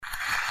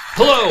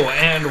Hello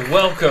and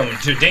welcome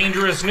to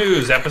Dangerous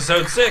News,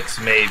 episode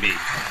 6, maybe.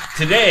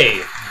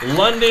 Today,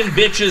 London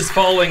bitches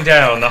falling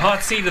down. The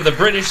hot seat of the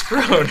British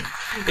throne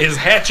is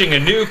hatching a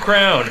new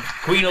crown.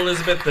 Queen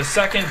Elizabeth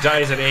II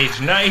dies at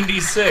age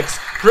 96,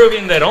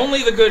 proving that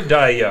only the good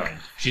die young.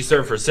 She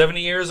served for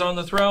 70 years on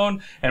the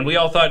throne, and we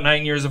all thought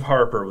 9 years of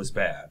Harper was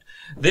bad.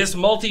 This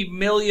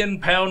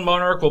multi-million-pound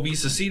monarch will be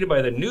succeeded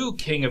by the new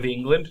King of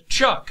England,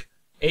 Chuck,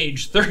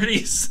 age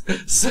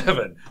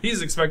 37.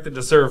 He's expected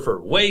to serve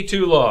for way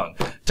too long.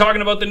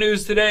 Talking about the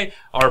news today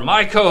are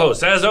my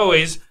co-hosts, as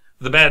always,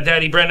 the bad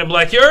daddy Brendan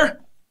Blackure,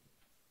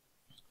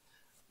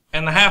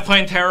 and the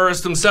half-pint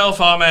terrorist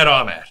himself,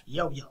 Ahmed.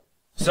 Yo.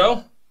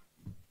 So,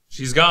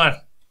 she's gone.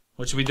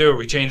 What should we do? Are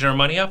we changing our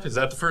money up? Is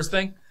that the first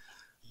thing?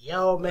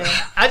 Yo, man.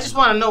 I just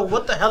want to know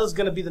what the hell is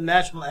going to be the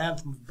national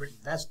anthem of Britain.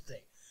 That's the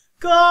thing.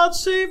 God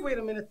save... Wait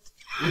a minute.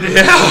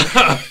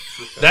 Yeah,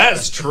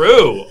 that's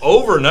true.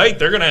 Overnight,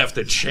 they're going to have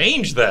to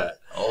change that.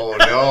 Oh,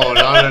 no,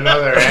 not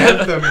another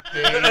anthem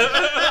thing.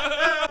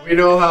 We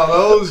know how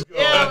those go.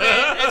 Yeah,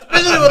 man.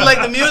 Especially with,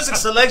 like, the music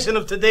selection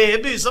of today.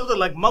 It'd be something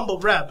like mumble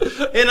rap.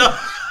 You know?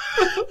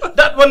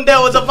 That one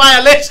there was a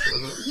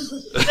violation.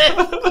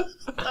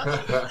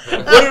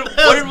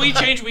 What did we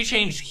change? We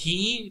changed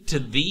he to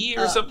thee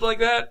or something like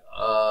that?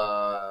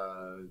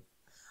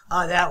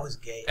 Oh, that was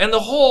gay. And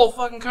the whole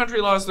fucking country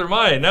lost their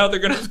mind. Now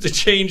they're going to have to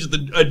change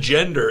a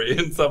gender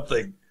in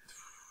something.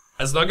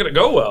 That's not going to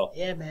go well.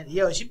 Yeah, man.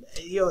 Yo,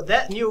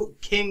 that new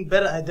king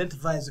better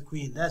identify as a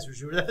queen. That's for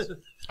sure.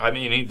 I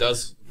mean, he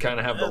does kind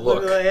of have the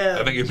look. Yeah.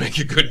 I think he'd make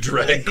a good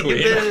drag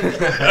queen.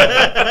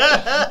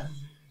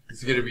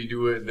 He's going to be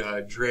doing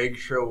drag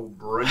show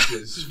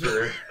brunches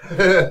for...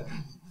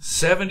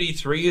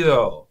 73,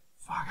 though.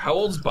 Fuck, how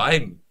old's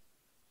Biden?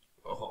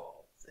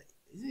 Oh.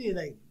 Isn't he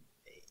like...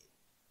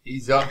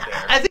 He's up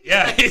there. I think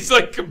he's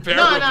like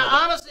comparable. No,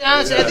 honestly,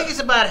 I think he's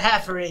about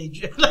half her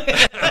age.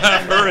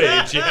 Half her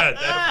age, yeah,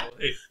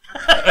 definitely.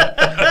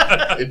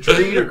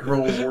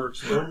 Adrenochrome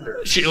works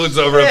wonders. She looks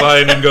over at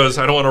Biden and goes,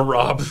 I don't want to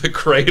rob the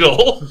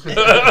cradle.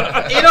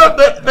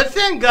 But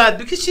thank God,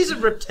 because she's a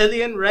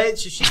reptilian, right?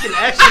 So she can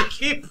actually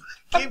keep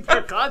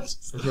her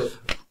conscience.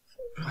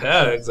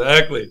 Yeah,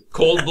 exactly.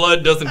 Cold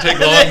blood doesn't take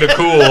long to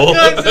cool.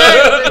 No,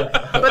 exactly.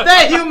 But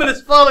that human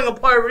is falling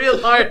apart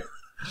real hard.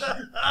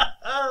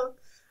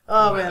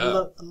 Oh man,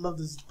 I love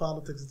this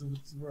politics of the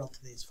world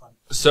today. It's fun.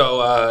 So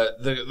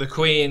the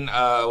Queen,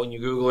 when you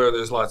Google her,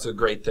 there's lots of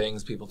great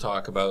things people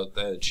talk about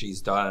that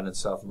she's done and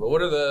stuff. But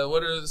what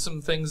are some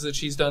things that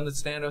she's done that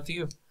stand out to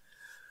you?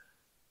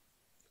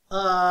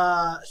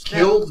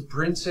 Killed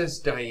Princess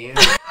Diana.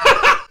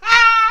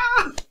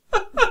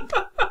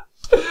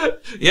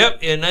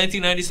 Yep, in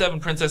 1997,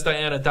 Princess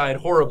Diana died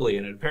horribly,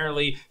 and it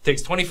apparently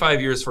takes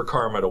 25 years for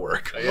karma to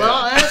work. Yeah.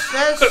 Well,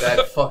 that's...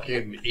 That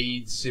fucking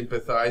AIDS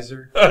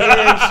sympathizer.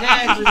 Yeah,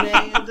 exactly,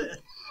 man.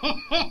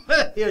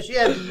 She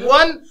had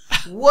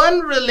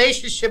one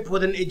relationship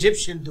with an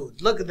Egyptian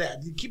dude. Look at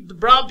that. You keep the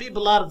brown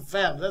people out of the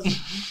family.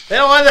 They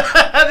don't want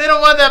that. They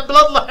don't want that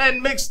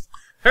bloodline mixed.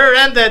 Her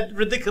and that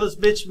ridiculous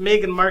bitch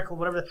Meghan Markle,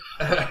 whatever.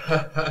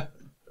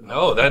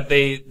 No, that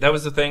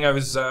was the thing. I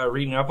was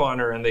reading up on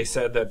her, and they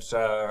said that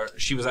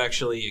she was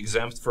actually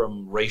exempt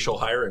from racial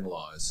hiring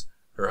laws,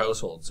 her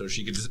household, so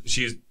she's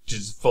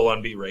just full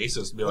on be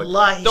racist and be like,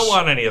 Wallahi, don't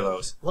want any of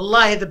those.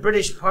 Wallahi, the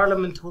British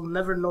Parliament will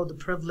never know the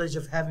privilege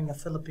of having a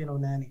Filipino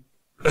nanny.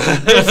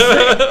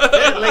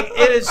 Like,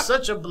 it is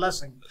such a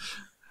blessing.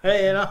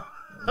 Hey, you know.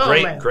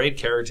 Oh, great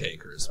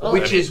caretakers.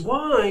 Which is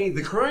why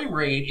the crime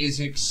rate is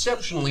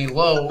exceptionally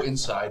low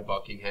inside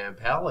Buckingham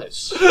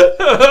Palace. We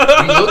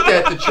looked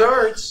at the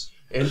charts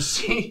and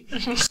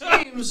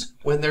seems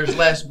when there's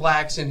less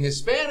blacks and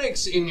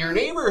Hispanics in your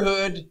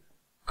neighborhood,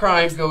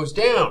 crime goes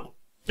down.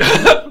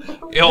 Off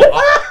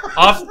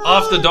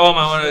the dome,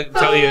 I want to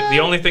tell you, the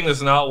only thing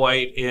that's not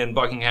white in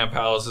Buckingham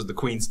Palace is the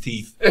Queen's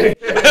teeth.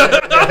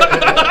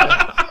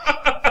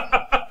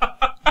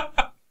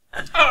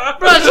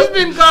 She's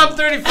been gone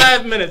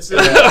 35 minutes. Yeah,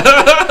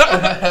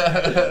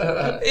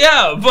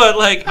 but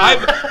like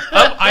I'm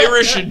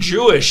Irish and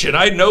Jewish, and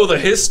I know the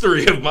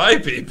history of my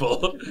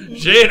people.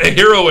 She ain't a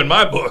hero in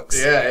my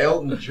books. Yeah,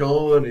 Elton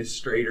John is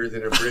straighter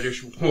than a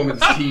British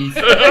woman's teeth.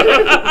 Elton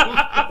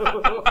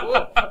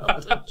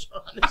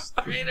John is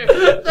straighter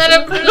than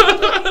a British.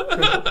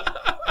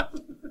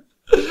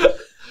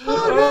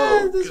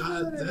 God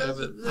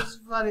damn it! This is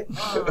funny.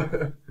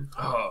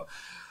 Oh.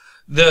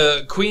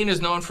 The Queen is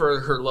known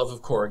for her love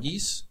of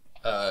corgis.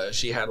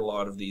 She had a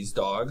lot of these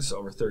dogs,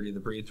 over 30 of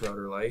the breed throughout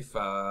her life.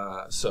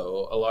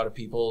 So a lot of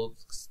people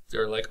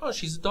are like, oh,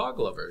 she's a dog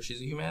lover.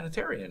 She's a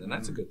humanitarian, and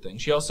that's a good thing.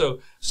 She also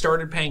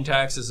started paying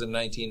taxes in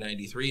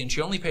 1993, and she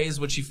only pays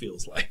what she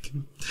feels like.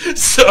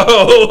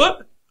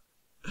 So...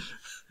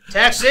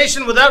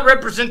 Taxation without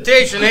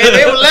representation. Hey,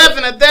 they were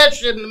laughing at that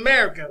shit in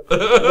America.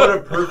 What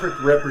a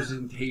perfect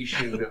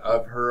representation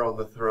of her on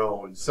the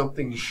throne.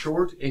 Something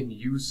short and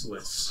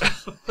useless.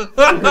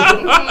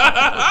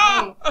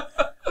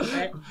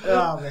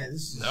 Oh, man.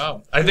 This is...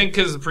 No. I think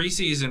because the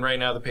preseason right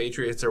now, the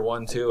Patriots are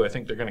 1-2. I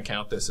think they're going to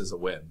count this as a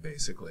win,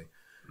 basically.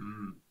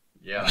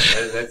 Yeah,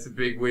 that's a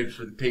big win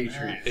for the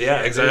Patriots.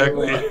 Yeah,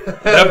 exactly.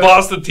 That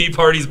Boston Tea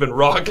Party's been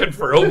rocking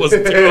for almost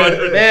 200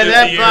 years. Man,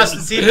 that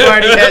Boston Tea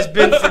Party has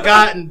been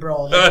forgotten,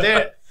 bro.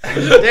 Like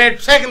they're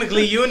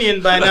technically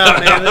union by now,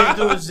 man.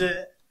 Those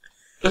dudes.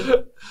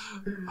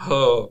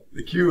 Oh.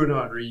 The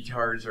QAnon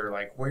retards are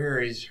like, where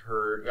is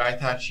her? I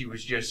thought she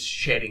was just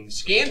shedding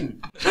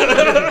skin.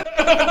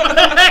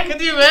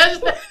 Could you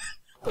imagine?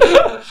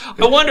 I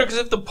wonder, because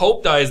if the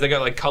Pope dies, they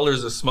got like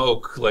colors of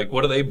smoke. Like,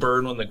 what do they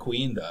burn when the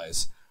Queen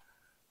dies?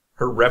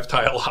 Her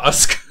reptile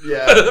husk.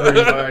 Yeah,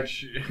 pretty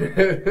much.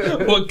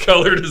 What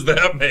color does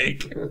that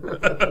make?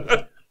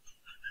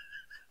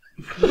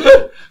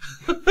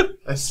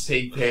 A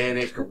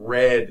satanic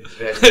red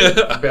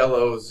that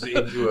bellows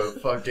into a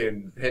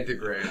fucking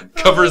pentagram.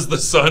 Covers the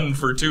sun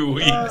for 2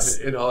 weeks.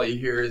 And all you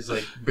hear is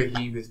like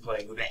Behemoth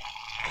playing.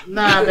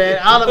 Nah, man.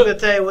 All I'm gonna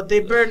tell you, what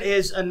they burn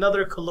is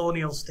another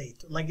colonial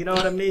state. Like, you know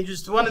what I mean?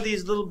 Just one of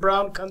these little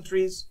brown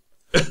countries.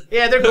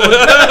 Yeah, they're going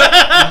down.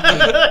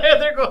 Yeah,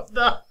 they're going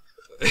down.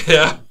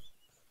 Yeah.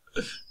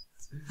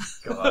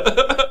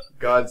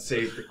 God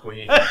save the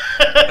Queen.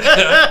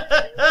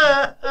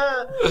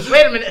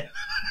 Wait a minute.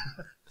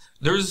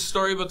 There was a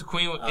story about the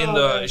Queen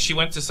she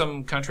went to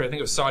some country, I think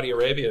it was Saudi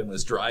Arabia, and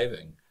was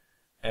driving.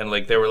 And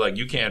like they were like,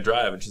 you can't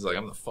drive, and she's like,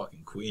 I'm the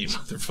fucking Queen,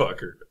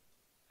 motherfucker.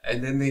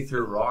 And then they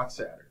threw rocks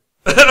at her.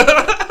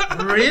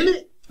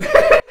 Really?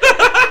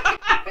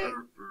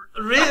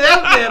 Really?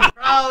 That would be a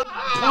proud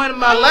point of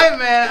my life,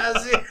 man. I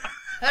see.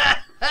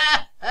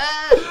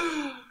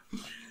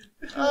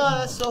 Oh,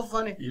 that's so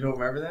funny. You don't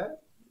remember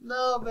that?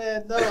 No,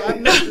 man. No, I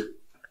missed it.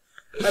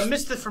 I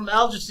missed it from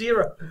Al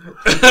Jazeera.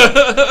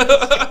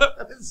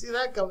 I didn't see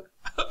that coming.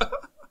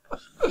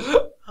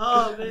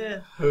 Oh,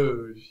 man.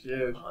 Oh,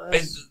 shit. Oh,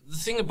 the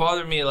thing that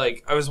bothered me,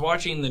 like, I was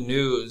watching the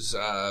news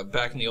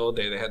back in the old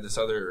day. They had this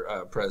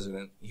other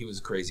president. He was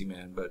a crazy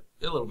man, but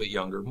a little bit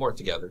younger, more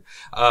together.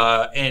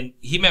 And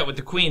he met with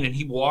the Queen, and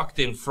he walked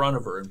in front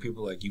of her, and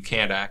people were like, you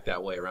can't act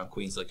that way around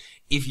Queens. Like,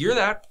 if you're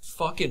that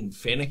fucking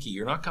finicky,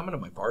 you're not coming to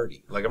my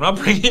party. Like, I'm not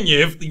bringing you.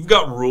 If you've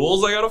got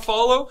rules I gotta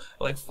follow,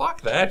 like,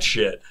 fuck that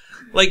shit.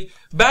 Like,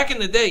 back in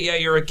the day, yeah,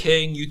 you're a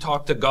king, you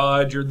talk to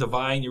God, you're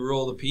divine, you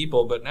rule the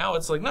people, but now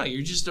it's like, no,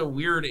 you're just a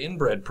weird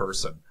inbred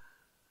person.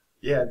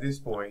 Yeah, at this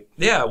point.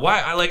 Yeah,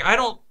 why? I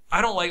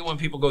don't like when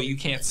people go, you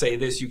can't say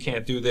this, you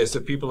can't do this.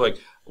 If people are like,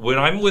 when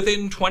I'm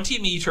within 20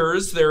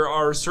 meters, there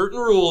are certain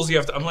rules you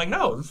have to, I'm like,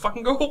 no,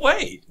 fucking go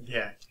away.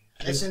 Yeah.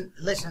 Listen,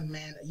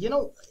 man, you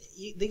know,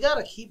 they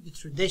gotta keep the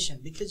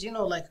tradition, because, you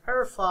know, like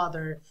her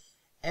father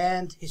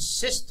and his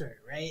sister,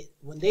 right,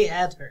 when they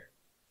had her,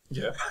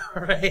 yeah.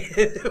 Right.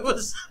 It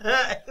was,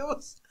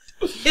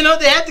 you know,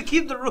 they had to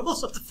keep the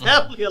rules of the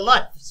family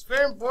alive. It's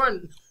very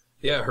important.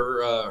 Yeah,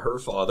 her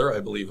father,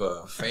 I believe,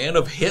 a fan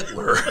of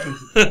Hitler.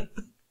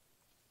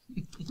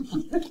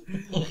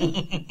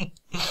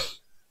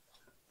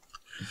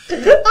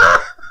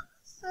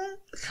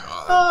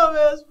 Oh,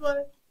 man, that's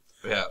funny.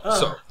 Yeah.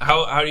 So,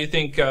 how do you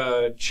think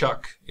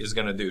Chuck is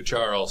gonna do?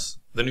 Charles,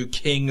 the new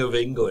king of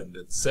England,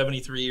 at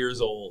 73 years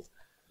old.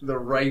 The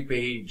ripe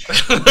age.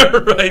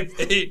 The ripe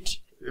age.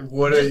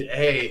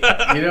 Hey,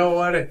 you know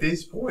what? At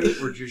this point,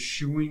 we're just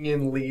shooing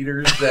in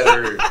leaders that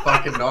are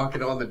fucking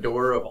knocking on the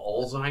door of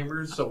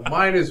Alzheimer's, so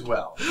might as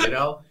well, you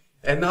know?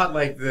 And not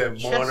like the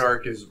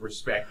monarch is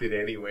respected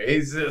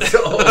anyways,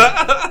 so,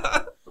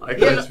 like,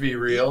 let's be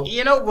real.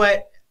 You know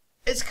what?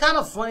 It's kind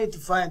of funny to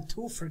find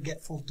two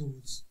forgetful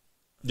dudes.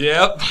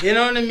 Yep. You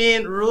know what I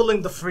mean?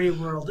 Ruling the free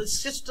world.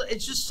 It's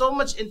just so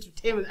much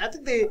entertainment. I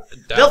think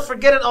they'll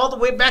forget it all the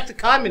way back to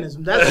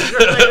communism. That's for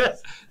sure.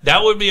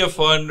 That would be a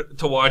fun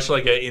to watch,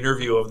 like an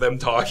interview of them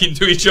talking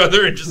to each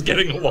other and just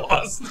getting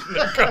lost in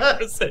their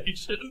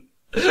conversation.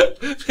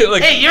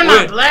 Like, hey, you're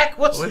not black.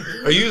 What?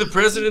 Are you the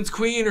president's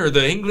queen or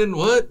the England?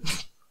 What?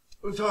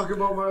 I'm talking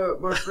about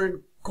my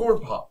friend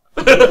Corn Pop.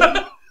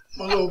 My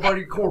little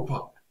buddy Corn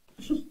Pop.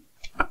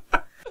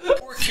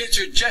 Poor kids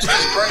are just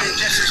as bright and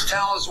just as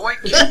talented as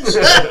white kids.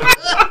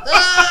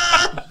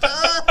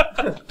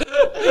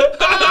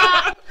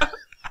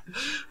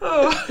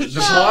 The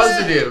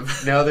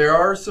positive. Now, there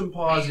are some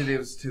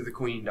positives to the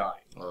Queen dying.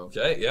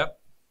 Okay, yep.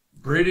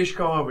 British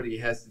comedy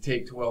has to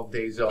take 12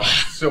 days off,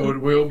 so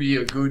it will be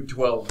a good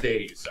 12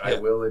 days, I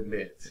will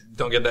admit.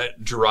 Don't get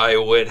that dry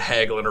wit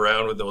haggling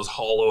around with those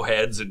hollow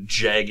heads and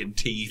jagged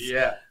teeth.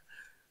 Yeah.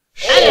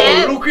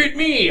 Oh, look at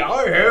me!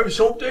 I have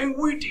something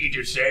witty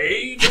to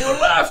say to a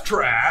laugh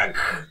track.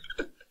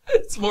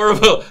 It's more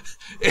of a...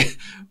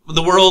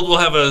 The world will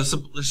have a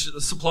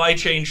supply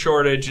chain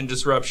shortage and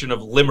disruption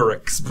of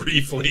limericks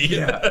briefly.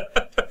 Yeah.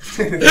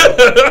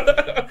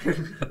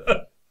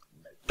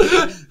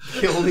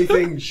 The only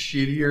thing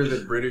shittier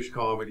than British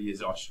comedy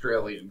is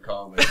Australian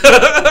comedy.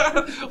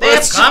 They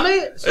have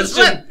comedy?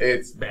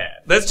 It's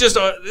bad. That's just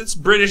it's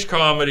British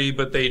comedy,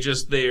 but they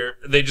just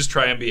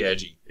try and be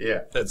edgy.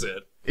 Yeah, that's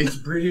it. It's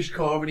British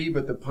comedy,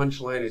 but the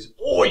punchline is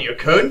 "Oh, you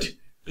cunt!"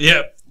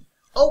 Yep.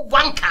 Oh,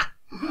 wanker.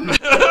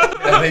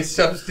 And they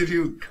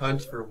substitute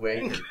 "cunt" for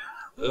 "wank."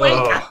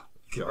 Wanker.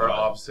 Or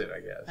opposite, I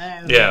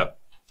guess. Yeah.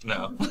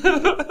 No.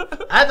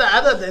 I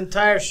thought the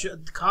entire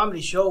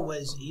comedy show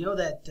was, you know,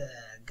 that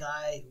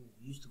guy who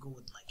used to go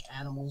with like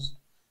animals.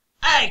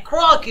 Hey,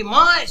 Crocky,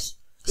 mice.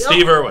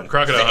 Steve Irwin,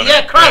 Crocodile Hunter.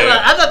 Yeah, Crocodile.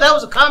 Yeah. I thought that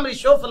was a comedy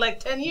show for like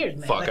 10 years,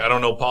 man. Fuck, like, I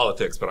don't know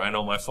politics, but I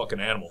know my fucking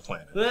Animal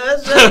Planet.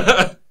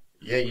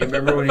 Yeah, you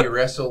remember when he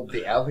wrestled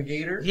the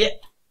alligator? Yeah.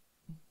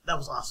 That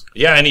was awesome.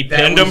 Yeah, and he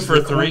pinned him for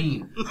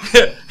 3.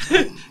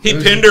 He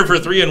pinned her for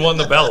 3 and won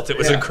the belt. It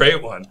was a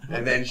great one.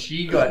 And then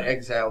she got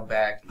exiled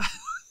back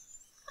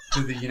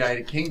to the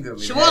United Kingdom.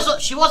 She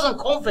wasn't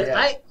confident, Yeah.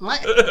 right? She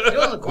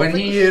wasn't When confident.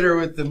 he hit her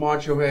with the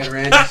Macho Man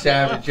Randy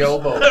Savage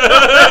elbow,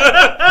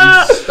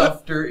 he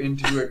stuffed her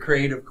into a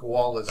crate of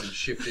koalas and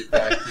shipped it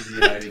back to the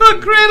United A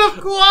Kingdom. crate of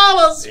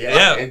koalas.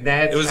 Yeah, and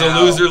that's it was how-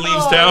 a loser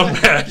leaves town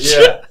match.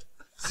 Yeah.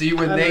 See,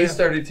 when they Unreal.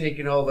 started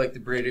taking all like the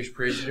British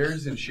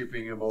prisoners and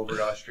shipping them over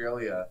to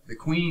Australia, the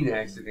Queen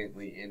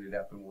accidentally ended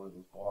up in one of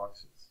those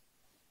boxes,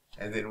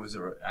 and then it was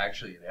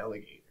actually an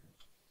alligator.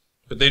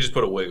 But they just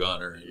put a wig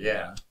on her. And,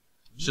 Yeah.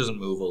 She doesn't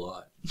move a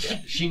lot.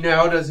 Yeah. She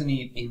now doesn't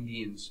eat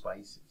Indian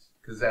spices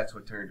because that's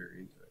what turned her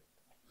into it.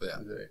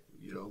 Yeah.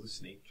 You know, the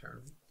snake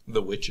charmer.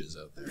 The witches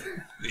out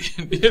there. The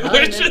Indian Oh,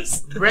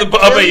 witches. The Reptilian.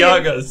 Baba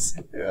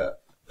Yagas. Yeah.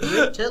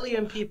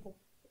 Reptilian people.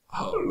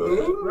 Oh,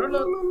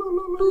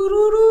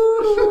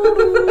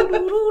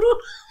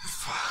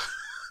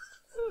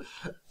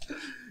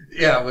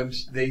 Yeah, when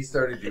they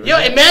started doing Yo,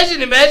 that.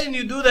 imagine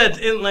you do that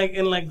in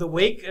like the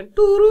wake and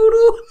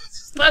doo-doo-doo.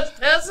 Starts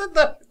passing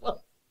the.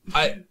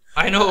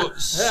 I know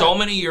so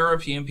many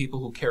European people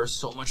who care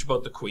so much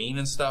about the Queen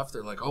and stuff.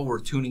 They're like, oh, we're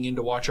tuning in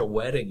to watch a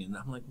wedding. And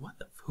I'm like,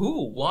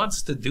 who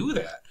wants to do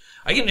that?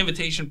 I get an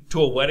invitation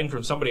to a wedding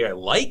from somebody I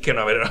like, and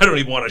I don't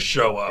even want to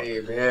show up.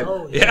 Hey, man.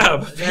 Oh, Yeah,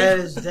 but that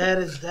is.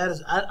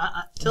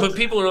 But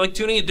people are like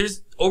tuning in.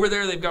 There's over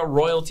there. They've got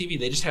royal TV.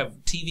 They just have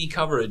TV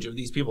coverage of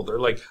these people. They're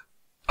like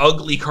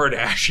ugly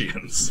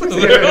Kardashians.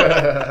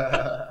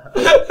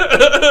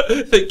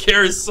 They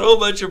care so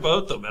much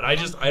about them, and I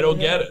don't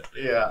get it.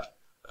 Yeah.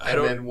 I And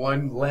don't. then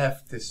one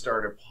left to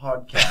start a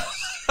podcast.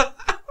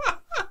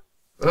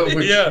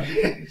 Yeah.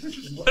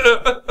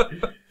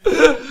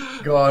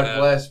 God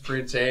bless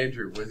Prince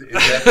Andrew. Was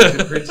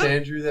it Prince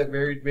Andrew that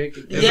married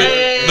Meghan?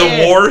 Yeah.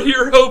 The war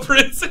hero,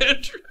 Prince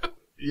Andrew.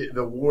 Yeah,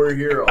 the war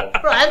hero.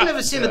 Bro, I've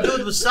never seen a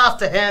dude with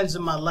softer hands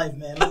in my life,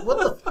 man. Like, what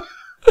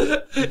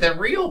the? The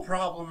real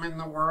problem in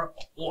the world.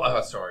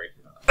 Sorry.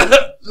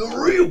 The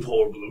real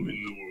problem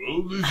in the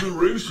world is the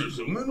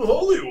racism in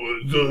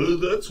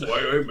Hollywood. That's why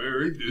I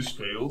married this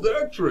failed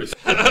actress.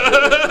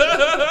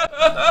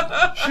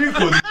 She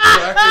couldn't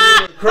act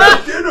in a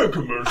crap dinner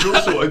commercial,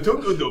 so I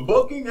took her to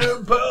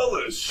Buckingham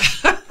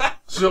Palace.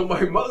 So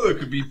my mother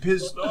could be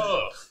pissed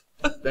off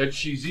that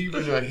she's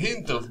even a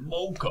hint of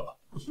mocha.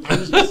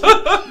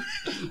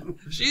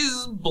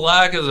 She's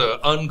black as an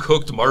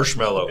uncooked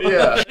marshmallow.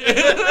 Yeah.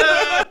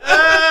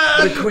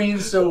 The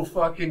Queen's so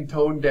fucking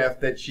tone deaf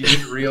that she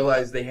didn't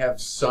realize they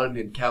have sun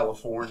in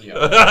California.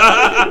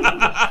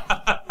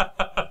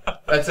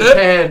 That's a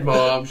tan,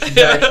 Mom. She's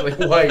actually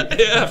white.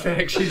 Yeah. In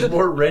fact, she's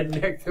more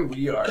redneck than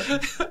we are.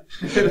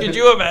 Could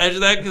you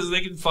imagine that? Because they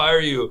can fire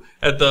you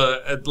at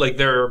like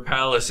their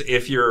palace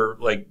if you're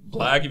like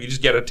black. If you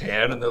just get a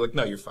tan, and they're like,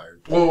 no, you're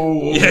fired.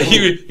 Whoa. Yeah,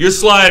 you're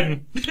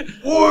sliding.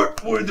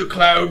 What were the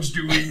clouds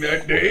doing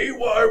that day?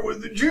 Why were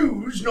the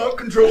Jews not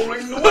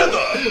controlling the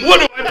weather? What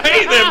do I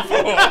pay them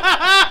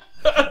for?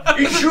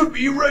 It should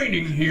be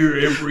raining here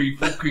every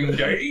fucking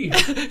day.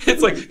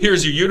 It's like,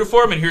 here's your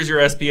uniform and here's your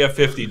SPF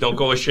 50. Don't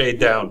go a shade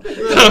down.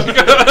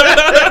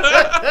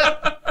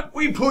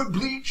 We put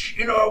bleach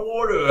in our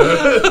water.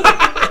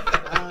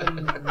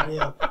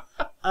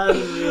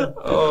 Unreal.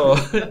 Oh,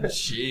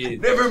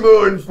 jeez. Never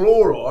mind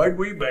fluoride,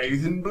 we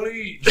bathe in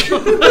bleach.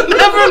 Never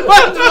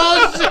mind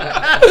bullshit.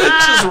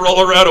 Just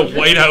roll around a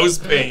White House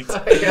paint.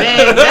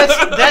 Man,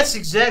 that's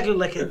exactly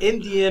like an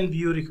Indian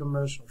beauty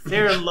commercial.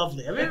 Fair and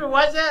Lovely. Have you ever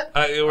watched that?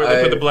 Where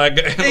they put the black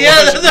guy in the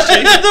Yeah, washing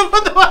machine.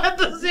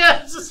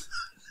 it's just,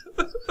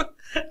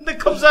 that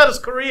comes out as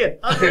Korean.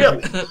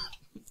 Unreal.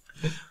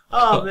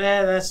 Oh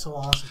man, that's so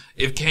awesome.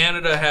 If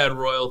Canada had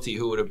royalty,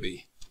 who would it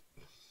be?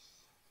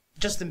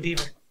 Justin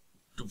Bieber.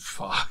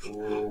 Fuck.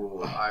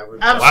 Oh, I would.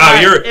 I'm Wow,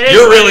 sorry. you're It is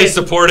really what it is.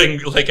 supporting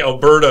like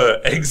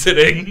Alberta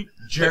exiting.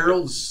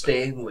 Gerald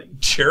Stanley.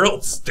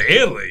 Gerald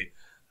Stanley.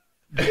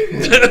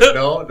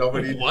 No,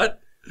 nobody. What?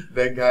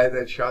 That guy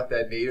that shot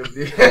that native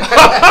dude.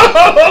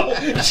 Oh,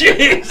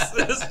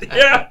 Jesus.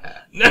 Yeah.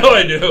 Now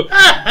I do.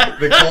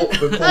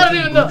 The I don't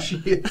even know.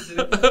 Colton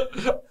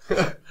incident.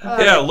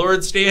 Yeah,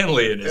 Lord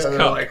Stanley and his They're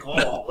cup. like,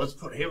 oh, let's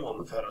put him on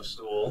the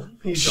pedestal.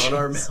 He's on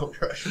our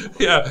Mount Rushmore.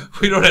 Yeah,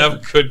 we don't have a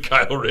good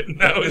Kyle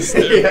Rittenhouse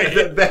there.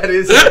 Yeah, that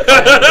is.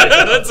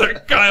 That's our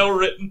Kyle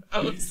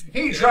Rittenhouse.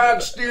 He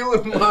tried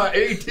stealing my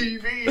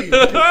ATV.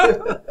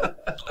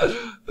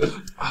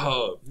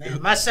 Oh,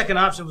 Man, my second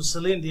option was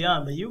Celine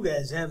Dion, but you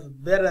guys have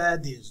better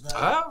ideas.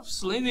 Now.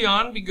 Celine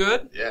Dion would be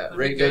good. Yeah, That'd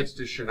right be good. next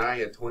to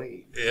Shania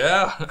Twain.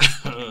 Yeah.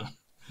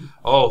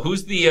 Oh,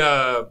 who's the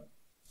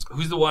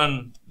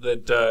one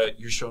that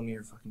you're showing me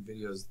your fucking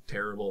videos?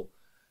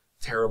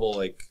 Terrible,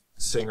 like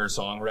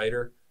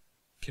singer-songwriter,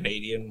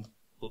 Canadian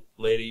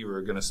lady you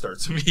were going to start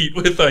some heat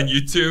with on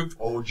YouTube?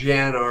 Oh,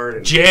 Jan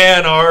Arden.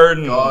 Jan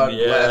Arden. God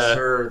yeah. bless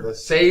her. The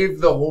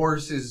Save the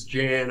Horses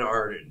Jan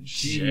Arden.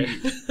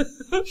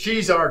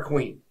 She's our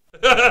queen.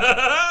 What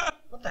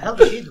the hell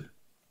did she do?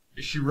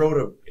 She wrote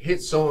a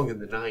hit song in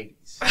the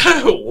 90s.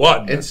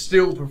 One. And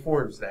still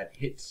performs that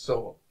hit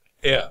song.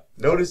 Yeah.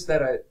 Notice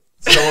that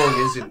song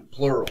isn't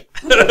plural.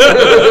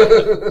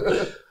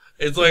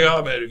 It's like,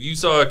 oh man, if you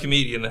saw a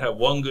comedian that had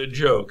one good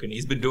joke and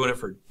he's been doing it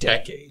for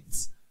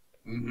decades.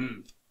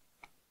 Mm-hmm.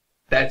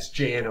 That's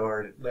Jan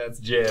Arden. That's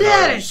Jan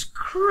That Arden. is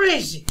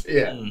crazy.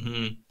 Yeah.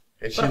 Mm-hmm.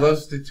 And she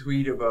loves to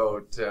tweet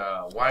about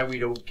why we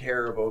don't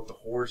care about the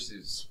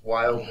horses,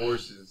 wild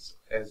horses,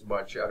 as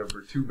much out of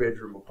her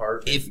 2-bedroom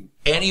apartment. If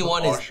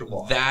anyone is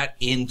Oshawa. that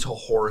into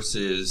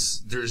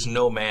horses, there's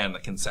no man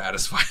that can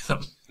satisfy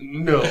them.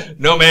 No.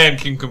 No man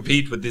can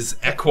compete with this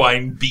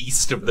equine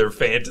beast of their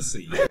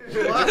fantasy. Yo,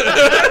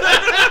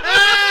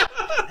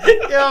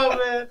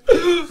 man.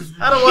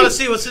 I don't want to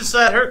see what's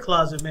inside her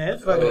closet, man.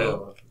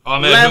 Fucking Oh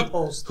man,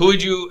 lamppost. who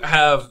would you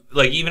have,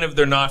 like, even if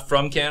they're not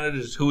from Canada,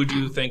 just who would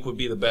you think would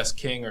be the best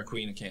king or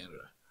queen of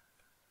Canada?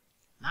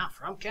 Not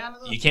from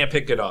Canada? You can't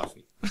pick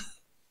Gaddafi.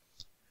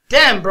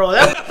 Damn, bro.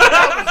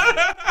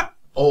 That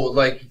Oh,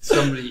 like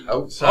somebody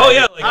outside. Oh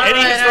yeah, like all any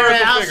right,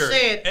 historical I'll figure.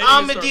 say it. Any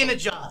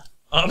Ahmadinejad.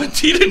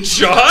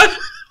 Ahmadinejad?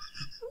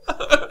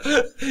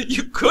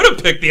 You could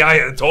have picked the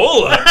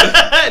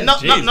Ayatollah. No,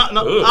 Jeez.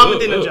 no. Ooh,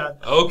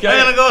 Ahmadinejad. Okay. I'm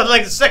gonna go with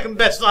like the second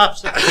best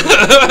option.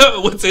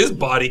 What's his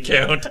body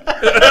count?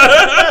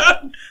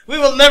 We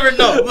will never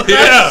know.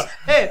 Yeah.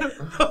 Hey,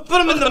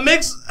 put him in the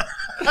mix.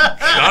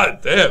 God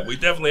damn, we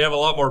definitely have a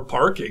lot more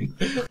parking.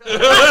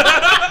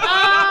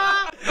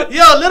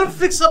 Yo, let him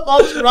fix up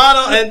all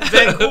Toronto and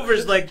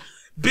Vancouver's like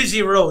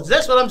busy roads.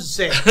 That's what I'm just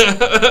saying.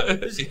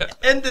 Just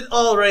end it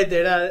all right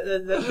there.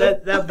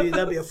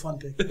 That'd be a fun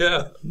pick.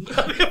 Yeah.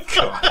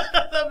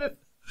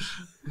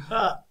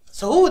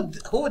 So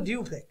who would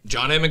you pick?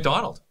 John A.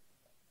 Macdonald,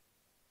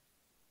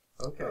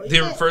 Okay.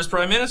 the first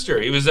prime minister.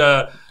 He was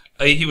a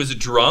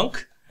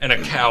drunk and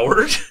a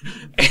coward,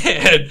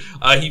 and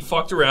he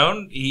fucked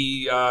around.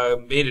 He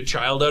made a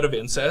child out of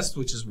incest,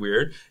 which is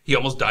weird. He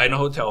almost died in a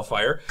hotel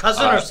fire.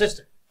 Cousin or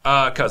sister?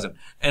 Cousin,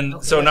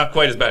 and so not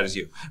quite as bad as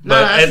you. No,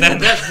 But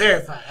that's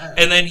verified. All right.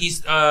 and then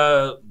he's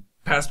passed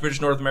the British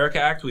North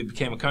America Act. We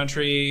became a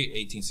country,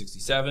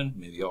 1867.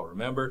 Maybe y'all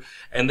remember.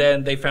 And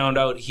then they found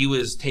out he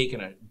was taking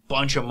a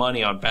bunch of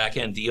money on back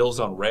end deals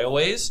on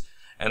railways,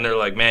 and they're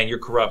like, "Man, you're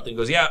corrupt." And he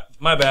goes, "Yeah,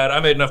 my bad. I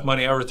made enough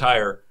money. I'll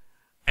retire."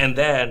 And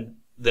then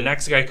the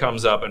next guy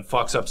comes up and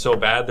fucks up so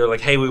bad, they're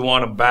like, "Hey, we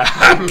want him back."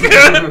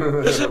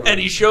 And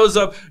he shows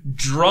up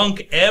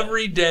drunk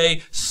every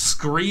day,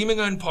 screaming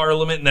in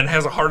Parliament, and then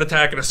has a heart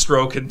attack and a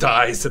stroke and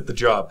dies at the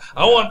job.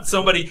 I want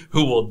somebody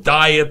who will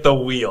die at the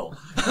wheel.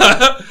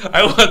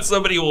 I want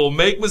somebody who will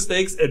make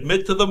mistakes,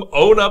 admit to them,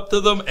 own up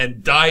to them,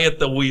 and die at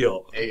the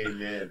wheel.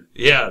 Amen.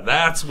 Yeah,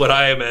 that's what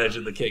I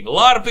imagine the king. A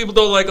lot of people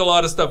don't like a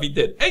lot of stuff he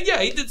did. And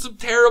yeah, he did some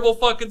terrible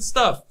fucking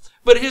stuff.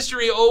 But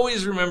history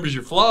always remembers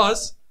your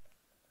flaws.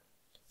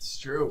 It's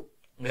true.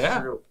 Yeah.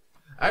 It's true.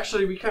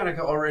 Actually, we kind of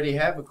already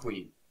have a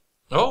queen.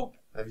 Oh,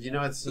 Have you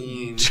not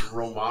seen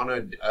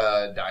Romana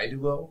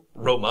Didulo?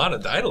 Romana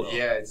Didulo.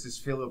 Yeah, it's this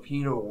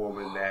Filipino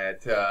woman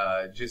that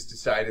just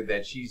decided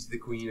that she's the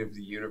queen of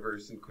the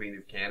universe and queen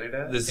of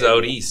Canada. This is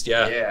out east,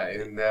 yeah. Yeah,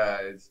 and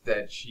it's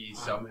that she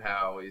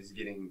somehow is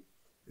getting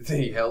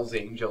the Hells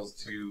Angels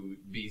to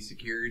be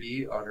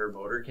security on her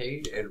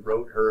motorcade and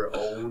wrote her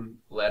own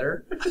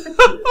letter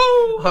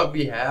on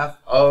behalf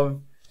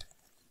of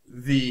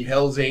the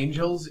Hells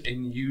Angels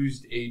and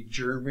used a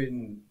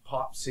German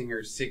pop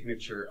singer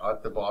signature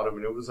at the bottom,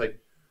 and it was like,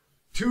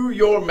 "To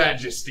Your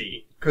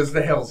Majesty," because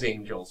the Hells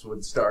Angels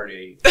would start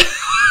a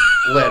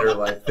letter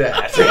like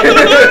that.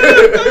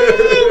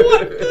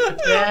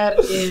 That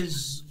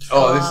is.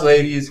 Oh, this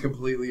lady is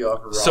completely off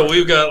her rocker. So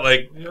we've got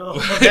like,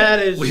 that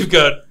is. we've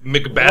got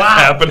Macbeth Wow.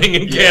 happening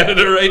in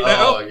Canada right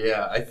now. Oh,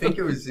 yeah. I think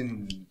it was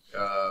in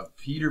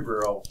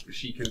Peterborough.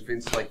 She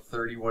convinced like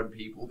 31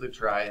 people to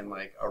try and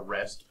like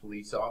arrest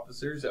police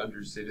officers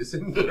under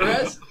citizen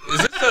arrest.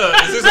 Is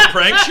this a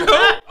prank show?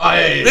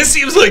 This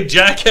seems like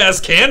Jackass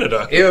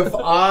Canada. If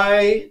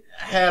I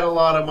had a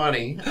lot of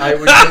money, I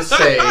would just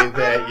say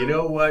that, you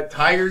know what,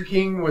 Tiger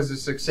King was a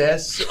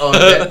success on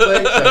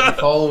Netflix. I'd be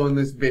following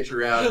this bitch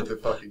around with a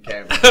fucking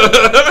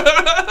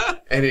camera.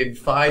 And in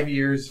 5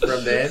 years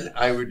from then,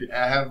 I would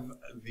have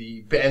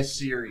the best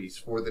series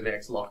for the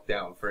next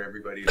lockdown for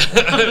everybody to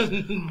watch.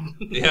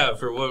 Yeah,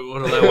 for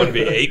what'll that one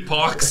be? 8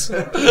 pox?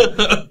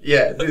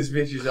 Yeah, this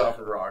bitch is off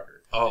a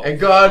rocker. Oh, and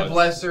God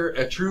bless her,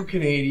 a true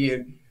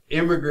Canadian,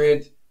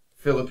 immigrant,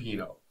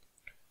 Filipino.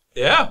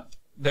 Yeah,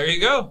 there you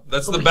go.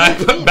 That's the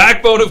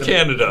backbone of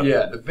Canada.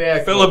 Yeah, the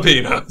back.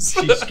 Filipinos.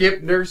 She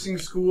skipped nursing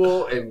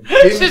school and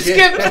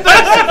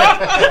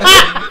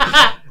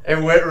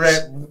and went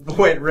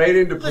right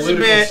into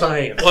political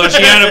science. Well,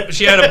 she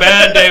had a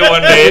bad day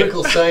one day.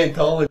 Political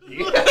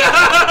Scientology.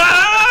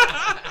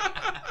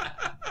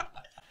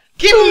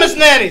 Keep them as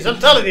nannies, I'm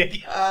telling you.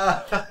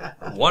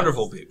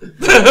 Wonderful people.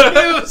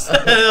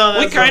 No,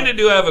 We kind of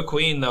do have a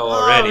queen, though,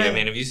 already. I man.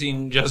 mean, have you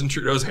seen Justin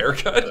Trudeau's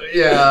haircut?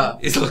 Yeah.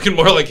 He's looking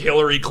more like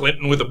Hillary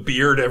Clinton with a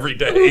beard every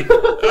day.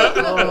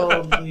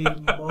 Holy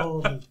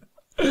moly.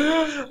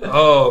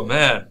 Oh,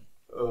 man.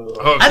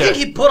 Okay. I think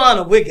he put on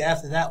a wig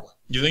after that one.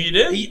 You think he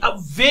did?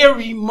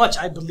 Very much,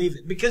 I believe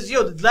it. Because,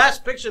 the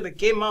last picture that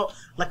came out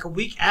like a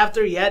week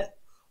after, he had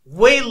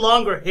way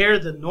longer hair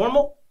than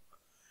normal.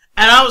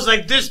 And I was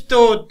like, this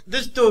dude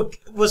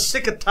was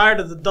sick and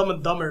tired of the Dumb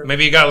and Dumber.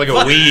 Maybe he got like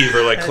a weave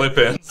or like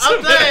clip-ins.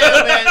 I'm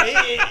telling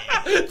you,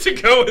 man. To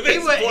go with his He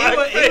went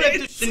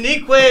blackface. to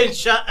Shaniqua and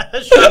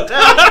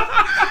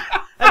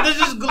Chantel. And then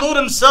just glued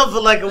himself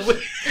with like a wig.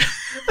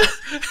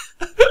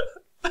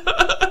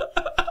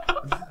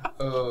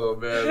 Oh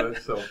man,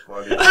 that's so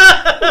funny.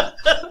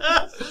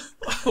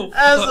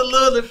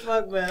 Absolutely,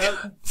 fuck,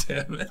 man.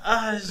 Damn it.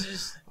 It's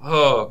just...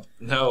 Oh,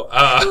 no.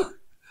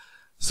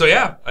 So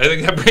yeah, I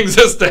think that brings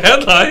us to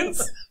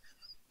headlines.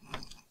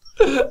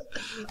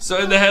 So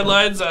in the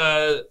headlines,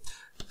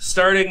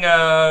 starting,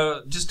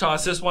 just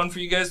toss this one for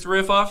you guys to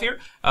riff off here.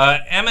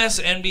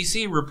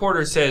 MSNBC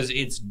reporter says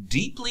it's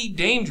deeply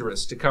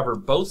dangerous to cover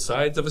both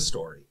sides of a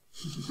story.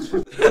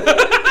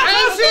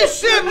 I ain't say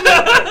shit,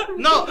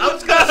 man. No, I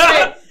was gonna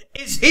say,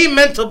 is he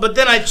mental? But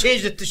then I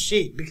changed it to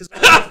she because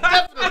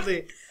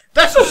definitely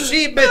that's a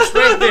she bitch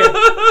right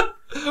there.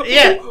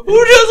 Yeah. Who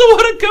doesn't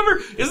want to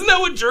cover? Isn't that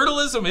what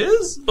journalism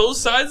is? Both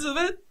sides of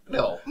it?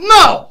 No.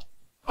 No,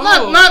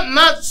 Oh.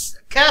 not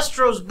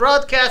Castro's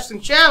broadcasting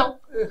channel.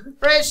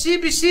 Right?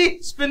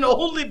 CBC's been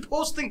only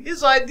posting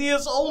his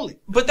ideas only.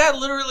 But that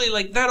literally,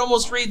 like, that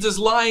almost reads as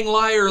lying,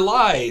 liar,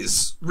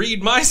 lies.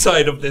 Read my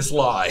side of this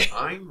lie.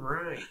 I'm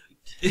right.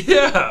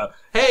 Yeah.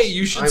 Hey,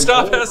 you should I'm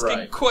stop all asking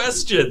right. $79%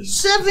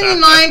 questions.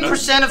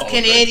 of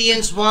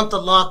Canadians want the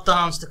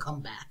lockdowns to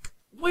come back.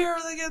 Where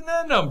are they getting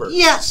that number?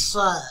 Yes,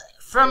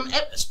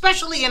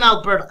 especially in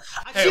Alberta.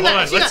 Hey, hold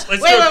on. Let's do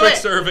a quick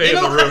survey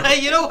of the room.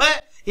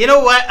 You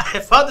know what? I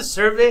found the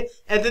survey,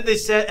 and then they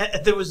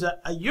said there was a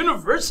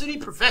university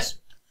professor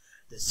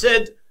that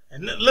said,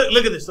 and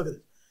look at this.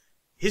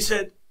 He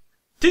said,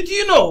 "Did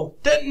you know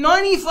that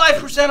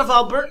 95% of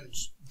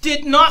Albertans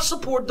did not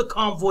support the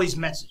convoy's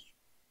message?"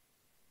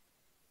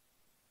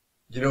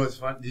 You know what's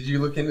fun? Did you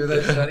look into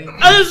that study?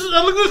 I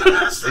looked at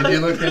this. Did you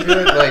look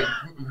into it, like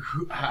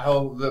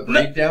how the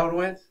breakdown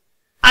went?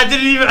 I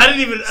didn't even.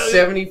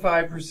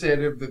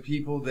 75% of the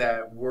people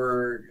that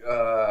were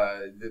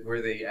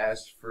where they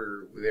asked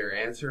for their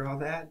answer on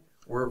that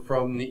were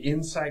from the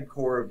inside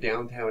core of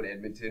downtown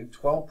Edmonton.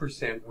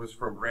 12% was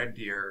from Red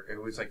Deer.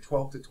 It was like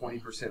 12 to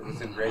 20%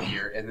 was in Red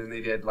Deer, and then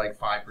they did like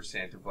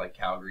 5% of like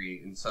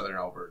Calgary and Southern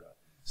Alberta.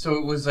 So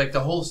it was like the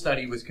whole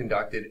study was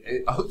conducted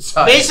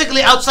outside.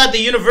 Basically outside the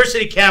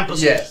university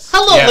campus. Yes.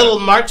 Hello, Yeah. little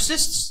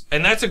Marxists.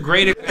 And that's a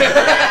great example.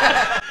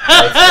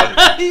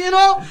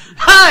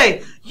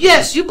 Hi.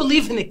 Yes, you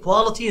believe in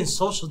equality and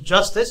social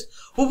justice.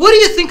 Well, what do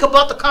you think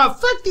about the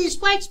fuck these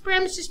white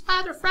supremacist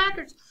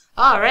motherfuckers?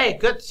 All right,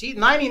 good. See,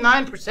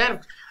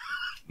 99%.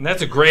 And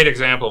that's a great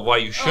example of why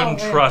you shouldn't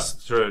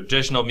trust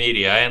traditional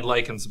media, and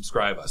like and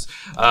subscribe us.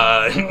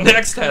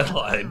 Next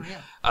headline.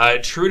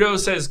 Trudeau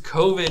says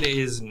COVID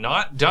is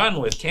not done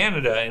with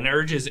Canada and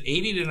urges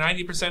 80 to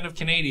 90% of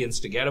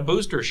Canadians to get a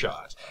booster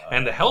shot.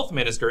 And the health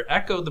minister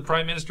echoed the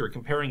prime minister,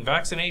 comparing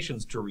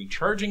vaccinations to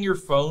recharging your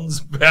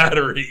phone's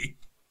battery.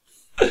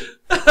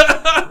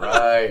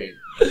 Right.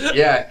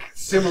 Yeah,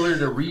 similar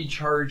to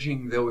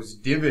recharging those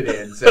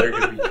dividends that are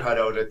going to be cut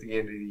out at the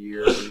end of the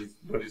year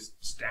when his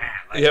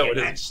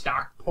that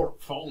stock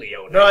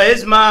portfolio. Bro,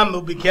 his mom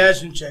will be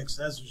cashing checks.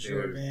 That's for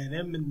sure,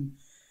 man.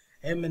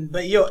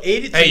 But yo,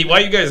 82. Hey, why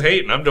you guys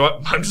hating? I'm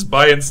just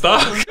buying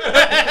stock.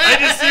 I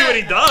just see what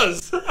he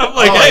does. I'm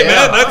like, hey, yeah,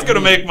 man, that's going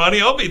to make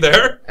money. I'll be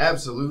there.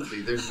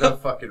 Absolutely. There's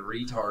enough fucking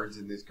retards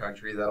in this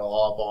country that'll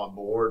hop on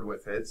board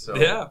with it. So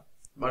Yeah.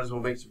 might as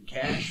well make some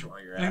cash while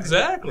you're at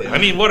Exactly. I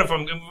mean, what if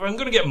I'm going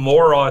to get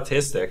more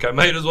autistic? I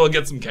might as well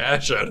get some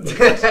cash out of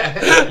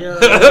it. Yo,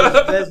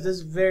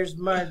 that's very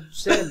smart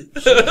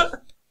sandwich.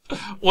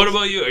 What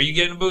about you? Are you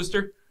getting a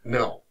booster?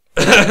 No.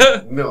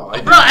 No.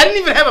 Bro, I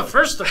didn't even have a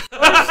first or second.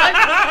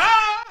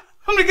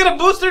 I'm gonna get a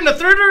booster in the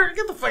third or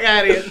get the fuck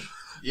out of here.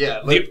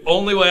 Yeah. The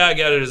only way I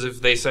get it is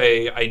if they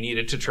say I need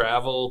it to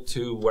travel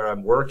to where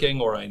I'm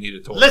working or I need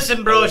it to...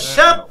 Listen, bro,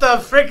 shut the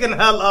freaking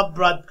hell up,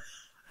 bro.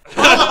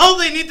 All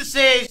they need to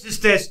say is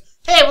just this.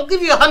 Hey, we'll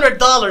give you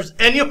 $100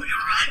 and you'll be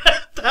right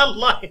at that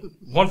line.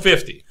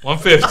 150.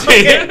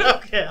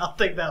 Okay, I'll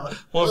take that one.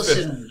 150.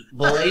 Listen,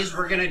 boys,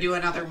 we're gonna do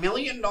another $1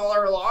 million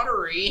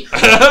lottery.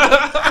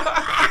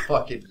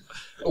 fucking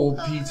old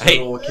pizza Hey,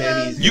 roll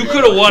Kenny's. You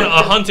could have won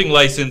a hunting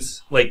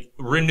license, like,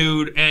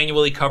 renewed,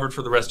 annually covered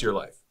for the rest of your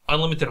life.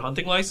 Unlimited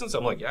hunting license?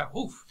 I'm like, yeah,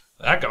 oof.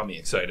 That got me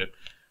excited.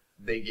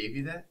 They gave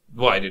you that?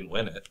 Well, I didn't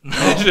win it.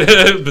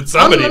 But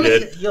somebody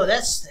did. Yo,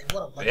 that's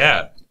what a lucky.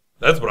 Yeah.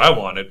 That's what I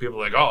wanted. People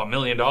are like, oh, $1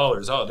 million.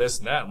 Oh, this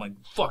and that. I'm like,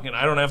 fucking,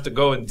 I don't have to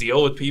go and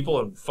deal with people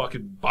and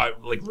fucking buy,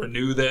 like,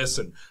 renew this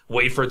and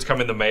wait for it to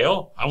come in the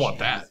mail. I want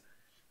that.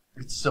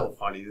 It's so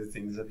funny the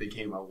things that they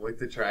came up with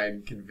to try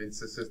and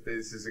convince us that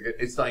this is a good.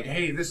 It's like,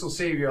 hey, this will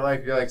save your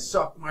life. You're like,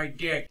 suck my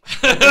dick.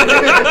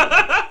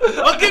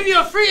 I'll give you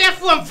a free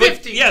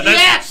F-150. Yeah,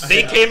 yes.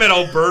 they came at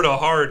Alberta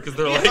hard because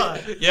they're like,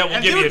 yeah, we'll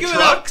And give they were you giving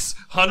trucks,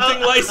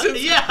 hunting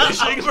license, Yeah,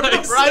 fishing Alberta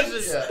license.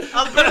 prizes.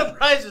 Alberta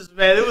prizes,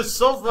 man. It was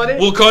so funny.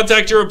 We'll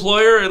contact your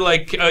employer and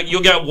like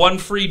you'll get one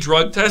free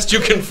drug test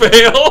you can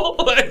fail.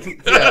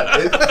 Like,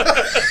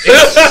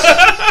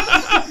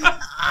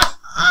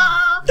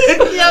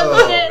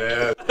 Oh,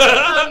 man.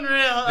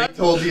 Unreal. They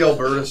told the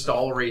Alberta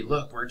stallery,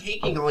 look, we're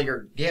taking all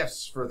your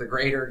gifts for the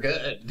greater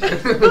good.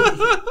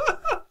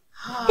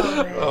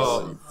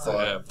 Oh, man.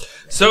 Oh, yeah.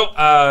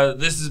 So,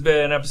 this has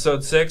been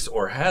episode 6,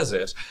 or has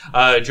it?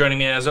 Joining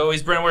me as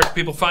always, Brent, where can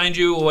people find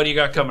you? What do you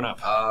got coming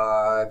up?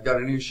 I've got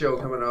a new show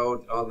coming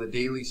out on the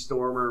Daily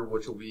Stormer,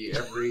 which will be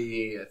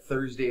every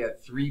Thursday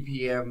at 3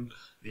 p.m.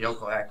 The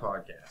Uncle Hack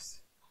Podcast.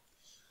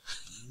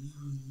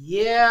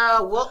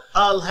 Yeah, well,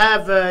 I'll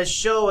have a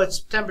show at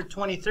September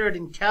 23rd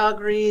in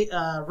Calgary.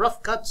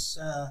 Rough Cuts.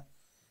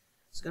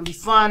 It's going to be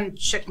fun.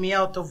 Check me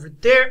out over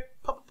there.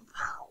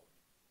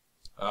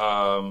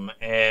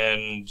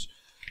 And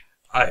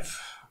I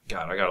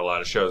got a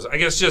lot of shows. I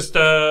guess just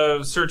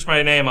search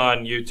my name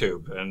on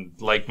YouTube and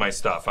like my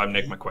stuff. I'm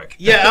Nick McQuick.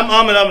 Yeah, I'm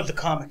Ahmed the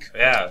comic.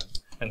 Yeah,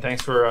 and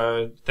thanks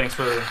for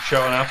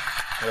showing up.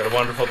 I had a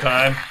wonderful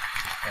time.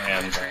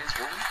 And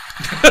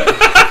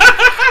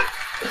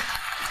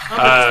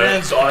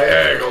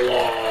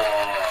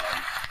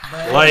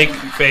like,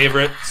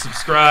 favorite,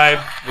 subscribe.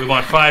 We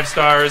want 5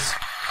 stars.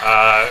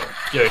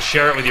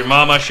 Share it with your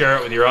mama. Share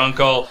it with your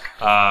uncle.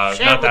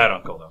 Not that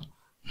uncle though.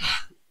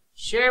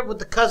 Share it with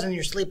the cousin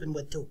you're sleeping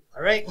with too.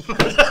 All right.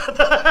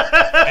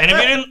 And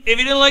if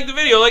you didn't like the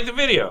video, like the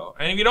video.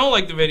 And if you don't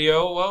like the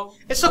video, well,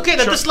 it's okay.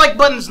 The dislike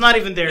button's not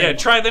even there. Yeah, anymore.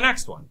 try the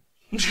next one.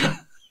 If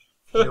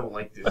you don't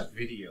like this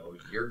video,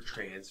 you're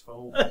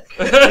transphobic.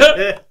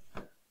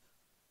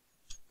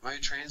 Am I a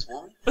trans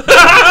woman?